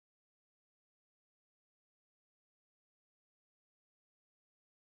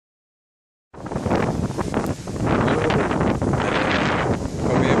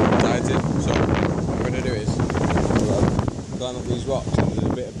climb up these rocks, and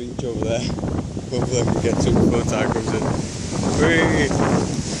there's a bit of beach over there. Hopefully I can get to it before tide comes in. Whee!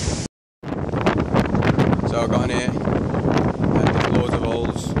 So I got in here, and there's loads of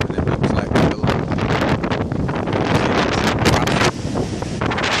holes, and it looks like a little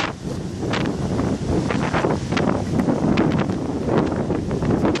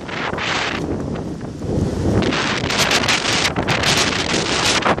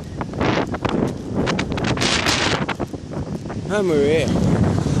and we're here.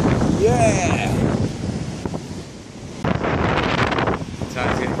 Yeah!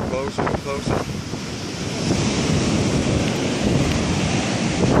 Tide's getting closer and closer.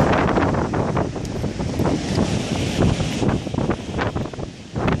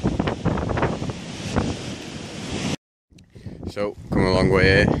 So, come a long way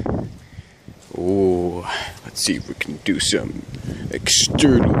here. Oh, let's see if we can do some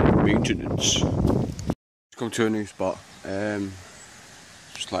external maintenance. Come to a new spot.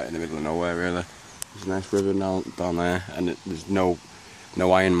 Just like in the middle of nowhere, really. There's a nice river down there, and there's no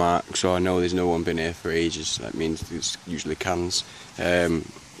iron mark, so I know there's no one been here for ages. That means there's usually cans.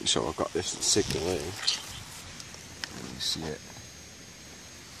 So I've got this signal here. You see it.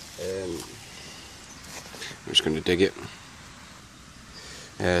 I'm just going to dig it.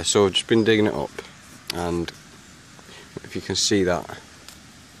 So I've just been digging it up, and if you can see that,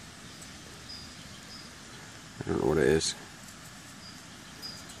 I don't know what it is.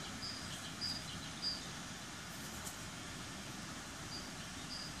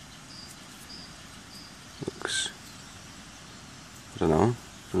 Looks, I don't know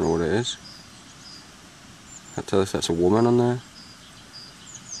what it is. Can't tell if that's a woman on there.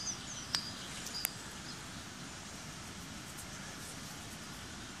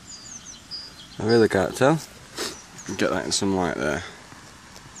 I really can't tell. Get that in some light there.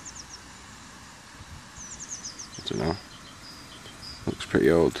 I don't know. Looks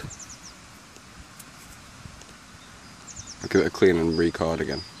pretty old. I'll give it a clean and record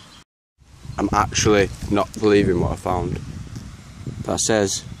again. I'm actually not believing what I found. That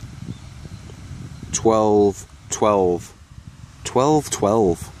says 1212.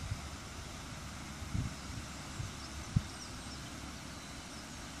 1212.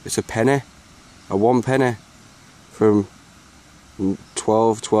 It's a penny. A 1 penny from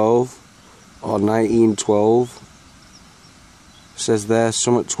 1212 or 1912. It says there,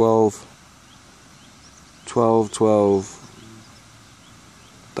 Summit 12. 1212.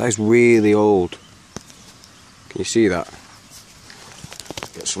 That is really old. Can you see that?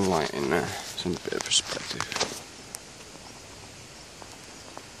 Get some light in there, some bit of perspective.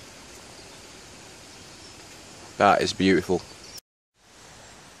 That is beautiful.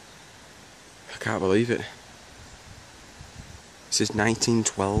 I can't believe it. This is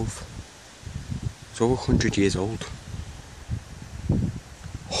 1912. It's over 100 years old.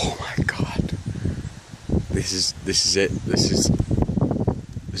 Oh my god. This is it. This is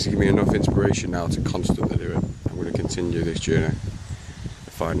giving me enough inspiration now to constantly do it. I'm going to continue this journey of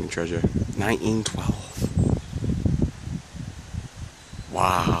finding treasure. 1912.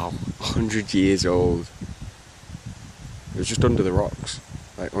 Wow. 100 years old. It was just under the rocks.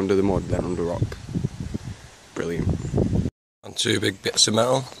 Like under the mud, then under rock. Brilliant. And 2 big bits of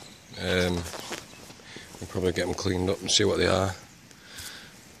metal. I'll probably get them cleaned up and see what they are.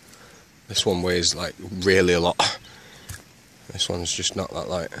 This one weighs like really a lot. This one's just not that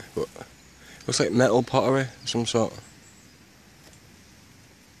light, but looks like metal pottery of some sort.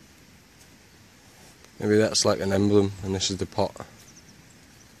 Maybe that's like an emblem and this is the pot. I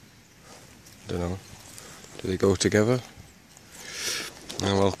don't know. Do they go together?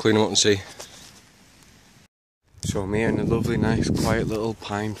 Oh, well, clean them up and see. So I'm here in a lovely, nice, quiet little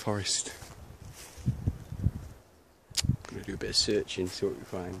pine forest. I'm going to do a bit of searching, see what we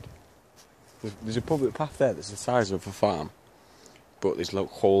find. There's a public path there that's the size of a farm, but there's like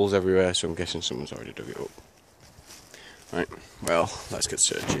holes everywhere, so I'm guessing someone's already dug it up. Right, well, let's get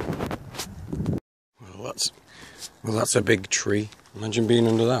searching. Well, that's a big tree. Imagine being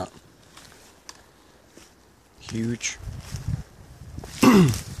under that. Huge.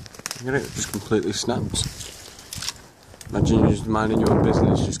 Look at it, just completely snapped. Imagine you're just minding your own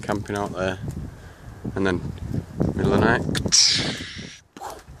business, just camping out there, and then middle of the night,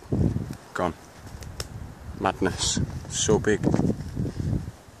 gone. Madness. So big.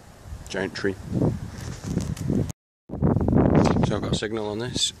 Giant tree. So I've got a signal on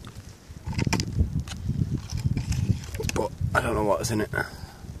this, but I don't know what's in it.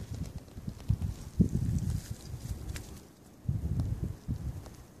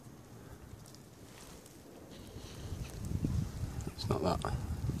 It's not that.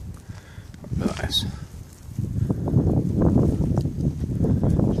 What that is.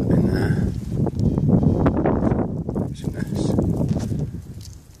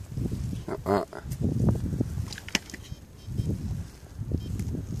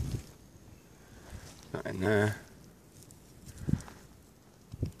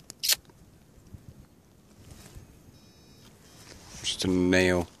 just a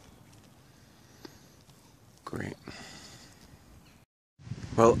nail. Great.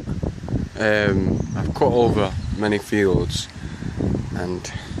 Well, I've cut over many fields and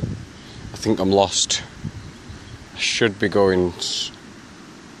I think I'm lost. I should be going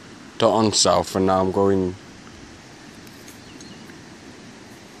on south and now I'm going.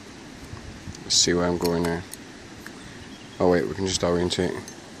 Let's see where I'm going now. Oh wait, we can just orientate.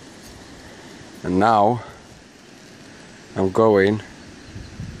 And now I'm going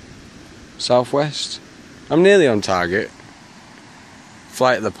southwest. I'm nearly on target.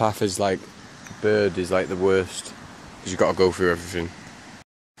 Flight of the path is like, bird is like the worst because you've got to go through everything.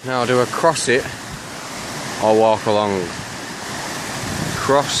 Now do I cross it or walk along?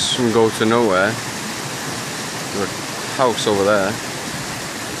 Cross and go to nowhere. There's a house over there.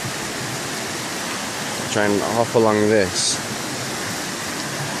 Try and hop along this.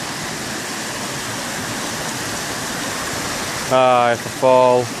 If I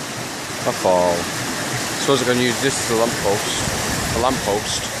fall, I fall. I suppose I can use this as a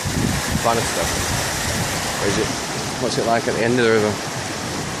lamppost, banister. Or is it, what's it like at the end of the river?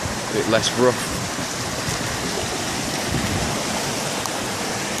 A bit less rough.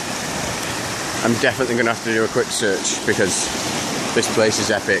 I'm definitely going to have to do a quick search because this place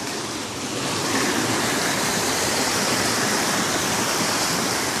is epic.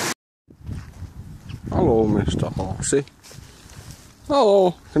 Hello, Mr. Horsey.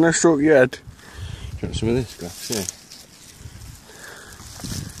 Hello, can I stroke your head? Do you want some of this grass? Yeah.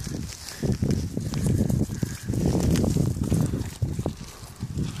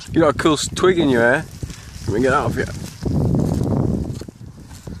 You got a cool twig in your hair. Let me get that off you.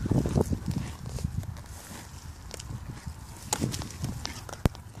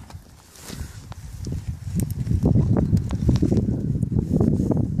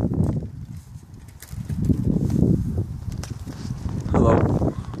 Hello.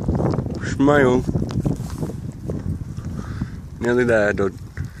 Smile. Nearly there, Dud.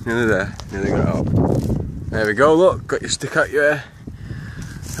 Nearly there. Nearly got it up. There we go, look. Got your stick out your hair.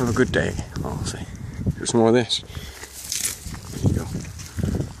 Have a good day. Oh, I'll see. Get some more of this. There you go.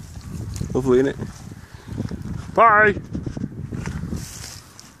 Lovely, innit? Bye!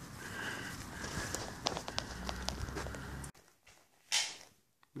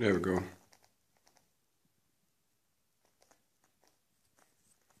 There we go.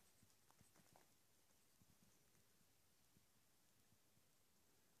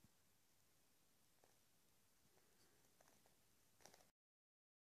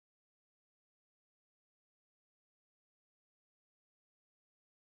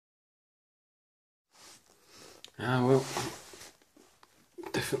 Ah, well,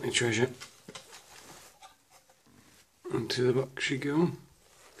 definitely treasure. Into the box you go.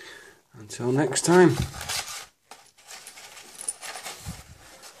 Until next time.